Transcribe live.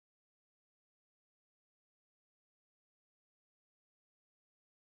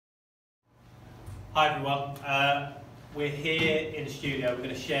Hi everyone, we're here in the studio. We're going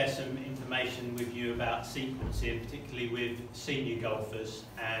to share some information with you about sequencing, particularly with senior golfers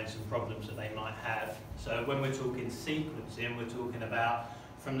and some problems that they might have. So when we're talking sequencing, we're talking about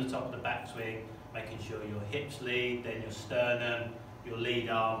from the top of the backswing, making sure your hips lead, then your sternum, your lead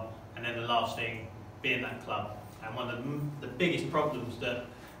arm, and then the last thing being that club. And one of the biggest problems that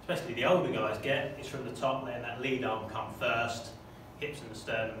especially the older guys get is from the top, letting that lead arm come first, hips and the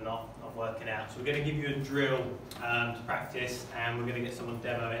sternum not working out. So we're going to give you a drill to practice, and we're going to get someone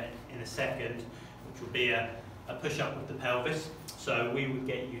demo it in a second, which will be a push-up with the pelvis. So we would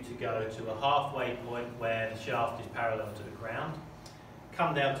get you to go to a halfway point where the shaft is parallel to the ground,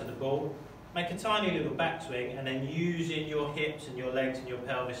 come down to the ball, make a tiny little backswing, and then using your hips and your legs and your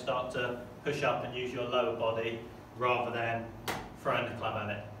pelvis start to push up and use your lower body rather than throwing the club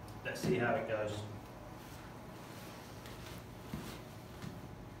at it. Let's see how it goes.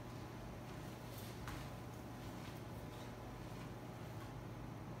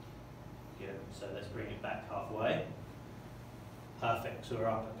 Good, so let's bring it back halfway. Perfect, so we're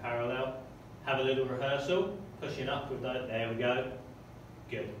up at parallel. Have a little rehearsal, pushing up with that, there we go.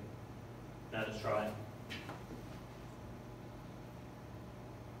 Good. Now let's try it.